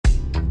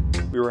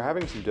We were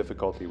having some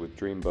difficulty with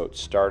Dreamboat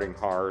starting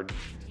hard,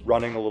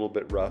 running a little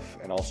bit rough,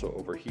 and also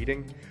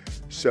overheating.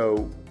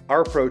 So our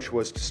approach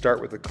was to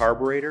start with the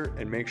carburetor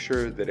and make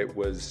sure that it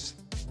was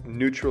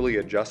neutrally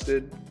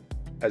adjusted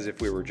as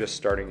if we were just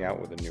starting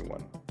out with a new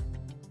one.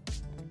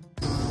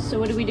 So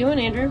what are we doing,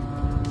 Andrew?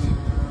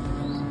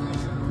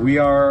 We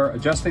are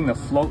adjusting the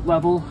float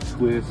level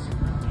with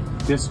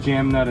this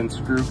jam nut and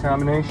screw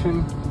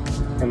combination,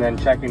 and then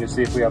checking to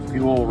see if we have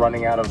fuel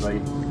running out of the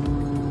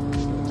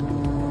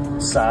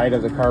side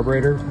of the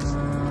carburetor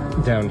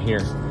down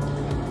here.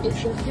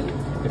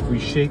 If we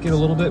shake it a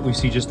little bit, we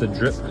see just a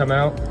drip come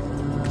out.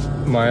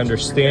 My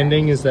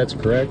understanding is that's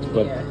correct,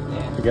 but yeah.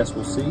 I guess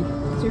we'll see.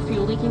 Is your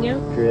fuel leaking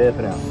out?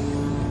 Dripping out.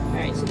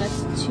 Alright, so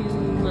that's too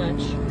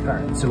much.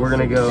 Alright, so we're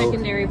gonna go... The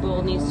secondary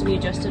bowl needs to be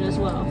adjusted as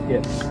well.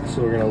 Yep,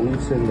 so we're gonna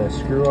loosen the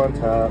screw on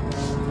top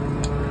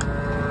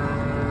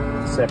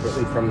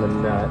separately from the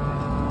nut.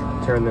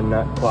 Turn the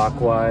nut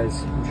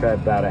clockwise, try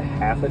about a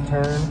half a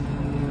turn.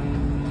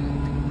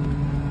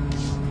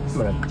 I'm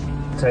gonna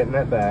tighten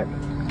that back.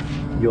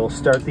 You'll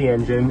start the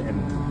engine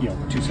and,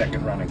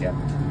 2-second run again.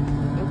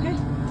 Okay.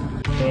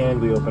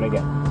 And we open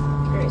again.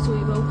 Alright, so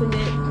we've opened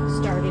it,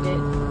 started it,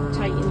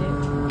 tightened it,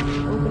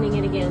 opening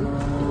it again. Do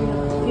we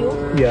have fuel?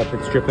 Yep,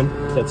 it's dripping.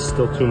 That's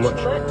still too much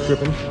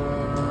dripping.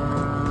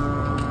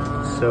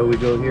 So we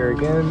go here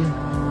again.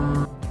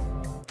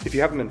 If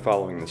you haven't been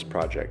following this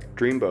project,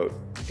 Dreamboat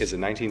is a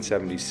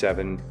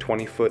 1977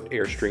 20-foot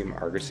Airstream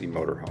Argosy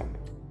Motorhome.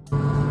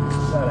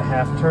 About a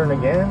half turn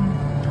again.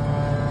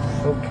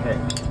 Okay.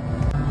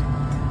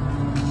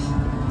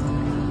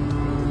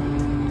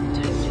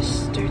 Time to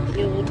start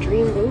the old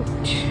Dreamboat.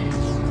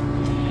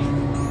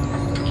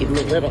 Give him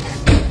a little.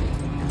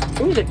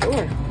 Ooh, the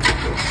door.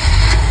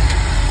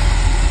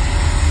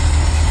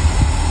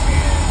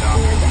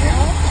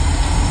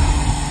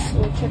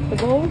 We'll check the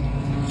bowl.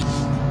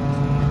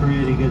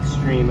 Pretty good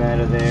stream out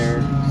of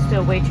there.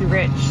 Still way too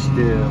rich.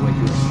 Still way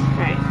too rich.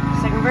 Alright,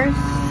 second verse,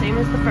 same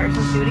as the first.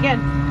 Let's do it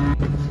again.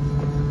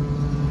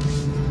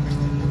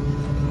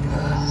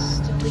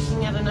 Still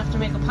leaking out enough to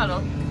make a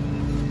puddle.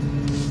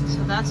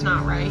 So that's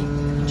not right.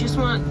 You just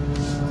want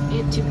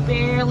it to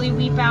barely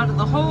weep out of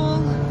the hole.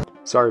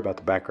 Sorry about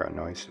the background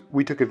noise.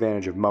 We took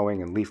advantage of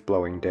mowing and leaf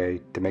blowing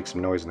day to make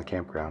some noise in the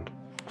campground.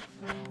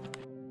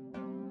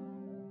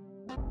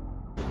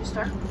 You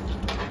start?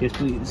 Yes,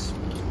 please.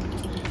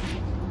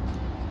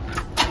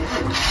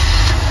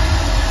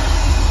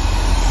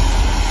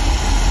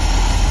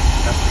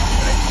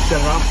 Shut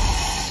it off.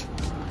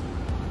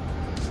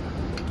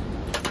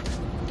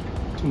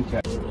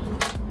 Okay.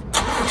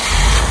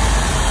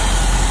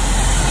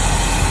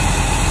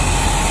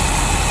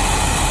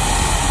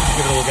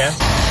 Give it a little gas.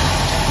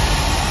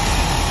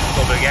 A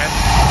little bit of gas.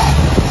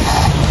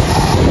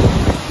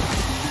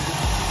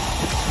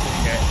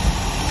 Okay.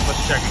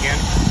 Let's check again.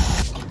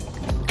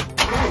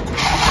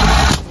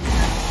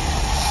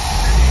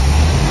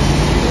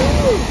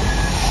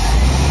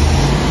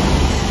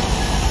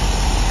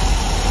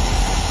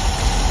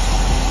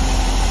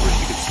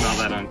 Smell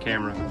that on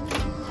camera.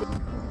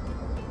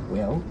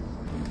 Well,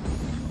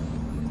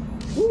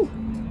 whew,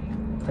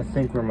 I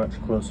think we're much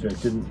closer.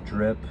 It didn't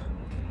drip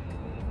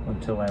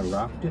until I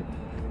rocked it.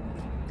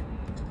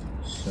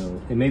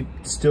 So it may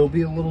still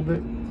be a little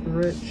bit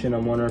rich, and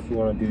I'm wondering if you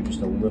want to do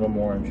just a little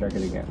more and check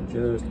it again,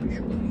 just to be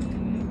sure.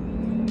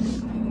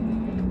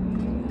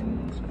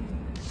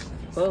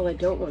 Well, I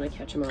don't want to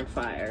catch them on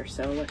fire,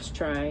 so let's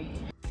try.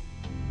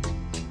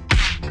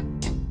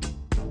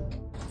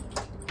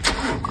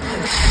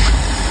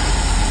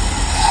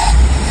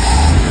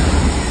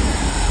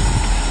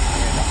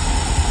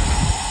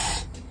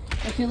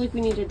 I feel like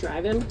we need to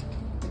drive him.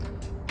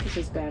 This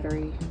is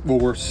battery. Well,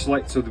 we're so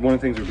one of the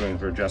things we're doing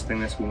is we're adjusting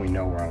this when we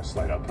know we're on a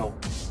slight uphill.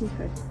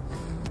 Okay.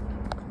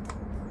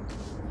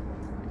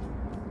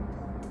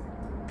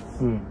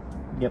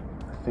 Yep,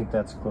 I think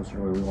that's closer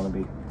to where we want to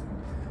be.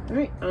 All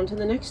right, on to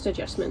the next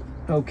adjustment.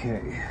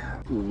 Okay.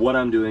 What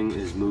I'm doing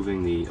is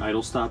moving the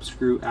idle stop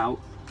screw out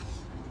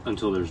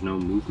until there's no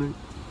movement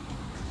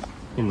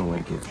in the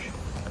linkage.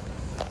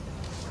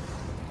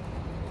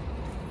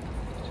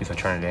 If I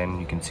turn it in,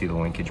 you can see the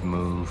linkage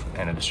move,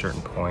 and at a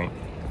certain point,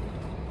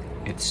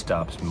 it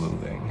stops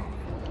moving.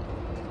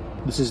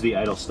 This is the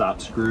idle stop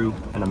screw,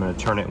 and I'm gonna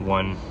turn it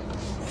one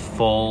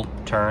full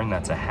turn.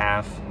 That's a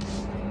half,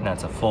 and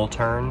that's a full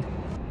turn.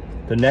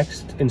 The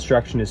next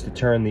instruction is to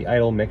turn the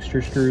idle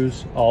mixture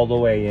screws all the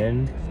way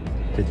in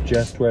to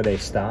just where they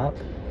stop.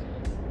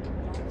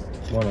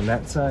 One on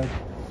that side,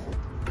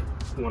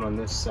 one on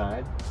this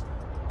side.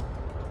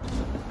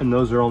 And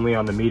those are only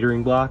on the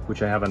metering block,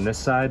 which I have on this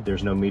side.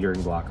 There's no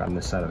metering block on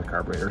this side of the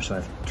carburetor, so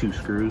I have 2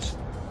 screws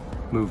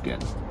moved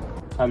in.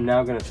 I'm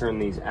now going to turn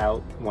these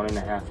out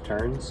 1.5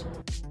 turns.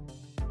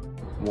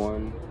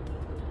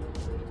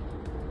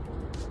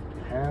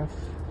 1.5.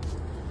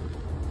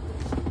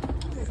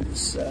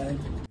 This side.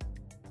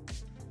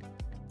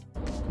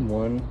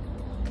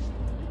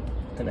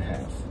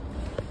 1.5.